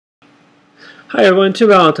Hi everyone, Tim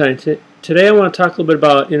Valentine. Today I want to talk a little bit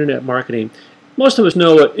about internet marketing. Most of us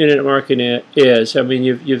know what internet marketing is. I mean,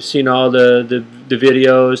 you've seen all the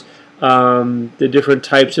videos, the different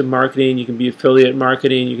types of marketing. You can be affiliate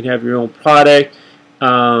marketing, you can have your own product,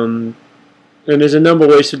 and there's a number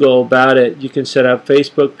of ways to go about it. You can set up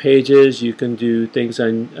Facebook pages, you can do things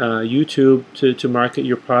on YouTube to market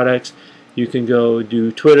your products, you can go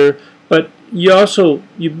do Twitter, but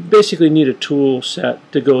you basically need a tool set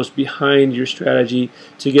that goes behind your strategy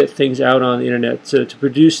to get things out on the internet, to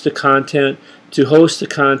produce the content, to host the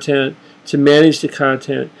content, to manage the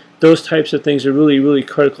content. Those types of things are really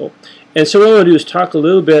critical. And so what I want to do is talk a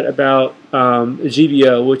little bit about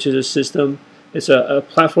GVO, which is a system. It's a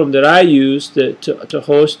platform that I use to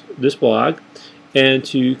host this blog and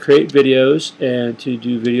to create videos and to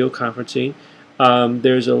do video conferencing.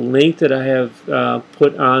 There's a link that I have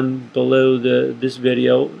put on below this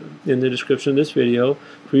video, in the description of this video,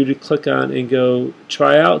 for you to click on and go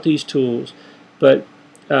try out these tools. But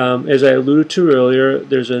as I alluded to earlier,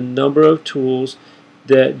 there's a number of tools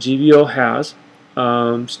that GVO has,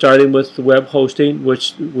 starting with the web hosting,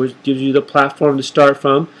 which gives you the platform to start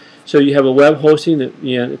from. So you have a web hosting,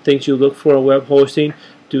 things you look for a web hosting.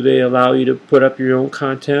 Do they allow you to put up your own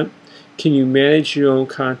content? Can you manage your own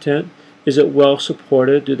content? Is it well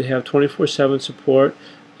supported? Do they have 24/7 support?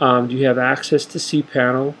 Do you have access to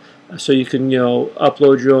cPanel? So you can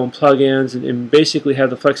upload your own plugins and basically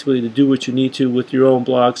have the flexibility to do what you need to with your own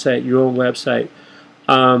blog site, your own website.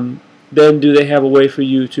 Then do they have a way for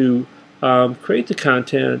you to create the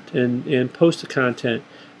content and post the content?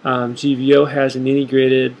 GVO has an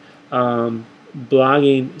integrated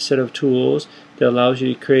blogging set of tools that allows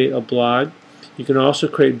you to create a blog. You can also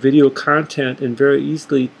create video content and very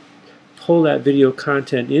easily pull that video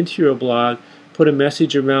content into your blog, put a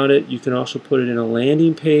message around it. You can also put it in a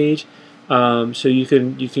landing page. So you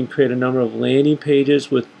can create a number of landing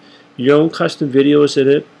pages with your own custom videos in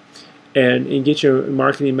it and get your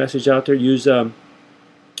marketing message out there. Go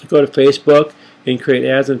to Facebook and create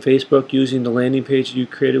ads on Facebook using the landing page you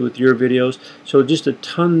created with your videos. So just a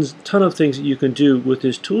ton of things that you can do with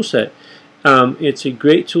this tool set. It's a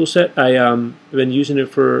great tool set. I've been using it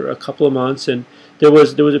for a couple of months, and there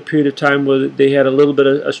was a period of time where they had a little bit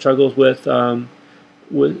of struggles with some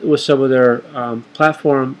of their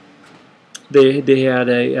platform. They had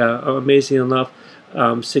amazing enough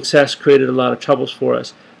success created a lot of troubles for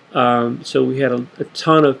us. So we had a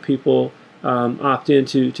ton of people opt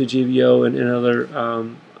into GVO and other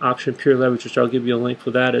option peer leverage, which I'll give you a link for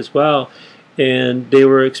that as well. And they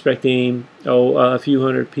were expecting a few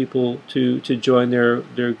hundred people to join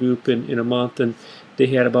their group in a month, and they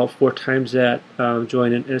had about 4 times that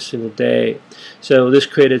join in a single day. So this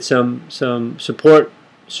created some support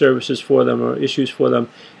services for them, or issues for them.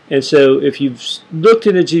 And so if you've looked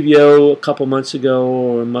into GVO a couple months ago,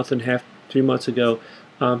 or a month and a half, 3 months ago,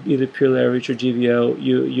 either Peer Leverage or GVO,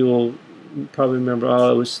 you'll probably remember,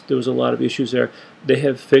 there was a lot of issues there. They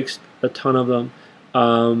have fixed a ton of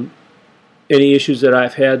them. Any issues that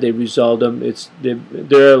I've had, they resolved them.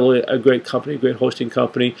 They're really a great company, a great hosting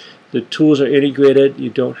company. The tools are integrated. You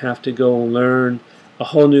don't have to go and learn a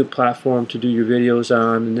whole new platform to do your videos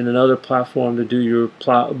on, and then another platform to do your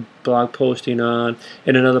blog posting on,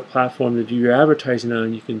 and another platform to do your advertising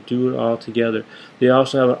on. You can do it all together. They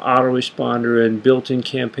also have an autoresponder and built-in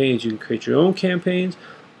campaigns. You can create your own campaigns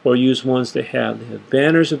or use ones they have. They have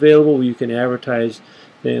banners available where you can advertise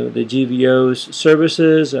the GVO's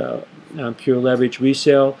services, Pure Leverage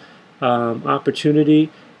resale opportunity.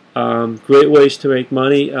 Great ways to make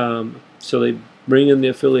money. So they bring in the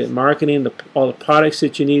affiliate marketing, all the products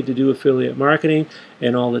that you need to do affiliate marketing,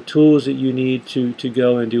 and all the tools that you need to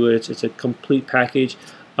go and do it. It's a complete package,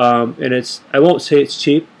 and I won't say it's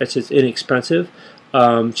cheap. It's inexpensive.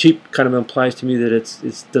 Cheap kind of implies to me that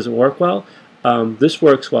it doesn't work well. This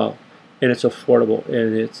works well, and it's affordable,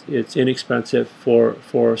 and it's inexpensive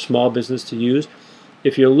for a small business to use.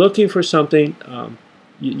 If you're looking for something,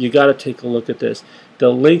 you got to take a look at this. The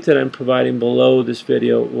link that I'm providing below this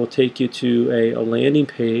video will take you to a landing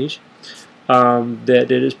page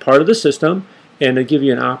that it is part of the system, and it'll give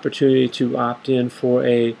you an opportunity to opt in for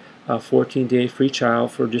a 14-day free trial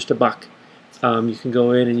for just $1. You can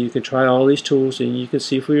go in and you can try all these tools, and you can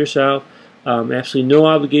see for yourself. Absolutely no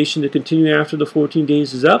obligation to continue after the 14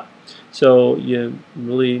 days is up. So you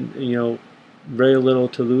really, very little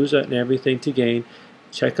to lose and everything to gain.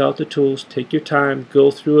 Check out the tools, take your time,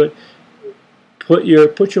 go through it, put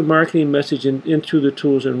your marketing message into the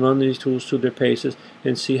tools and run these tools through their paces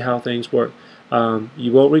and see how things work.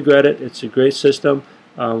 You won't regret it. It's a great system,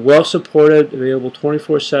 well supported, available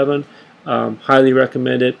 24/7. Highly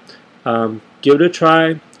recommend it. give it a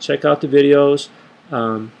try. Check out the videos.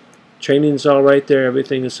 Training is all right there.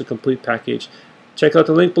 Everything is a complete package. Check out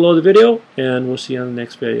the link below the video, and we'll see you on the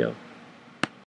next video.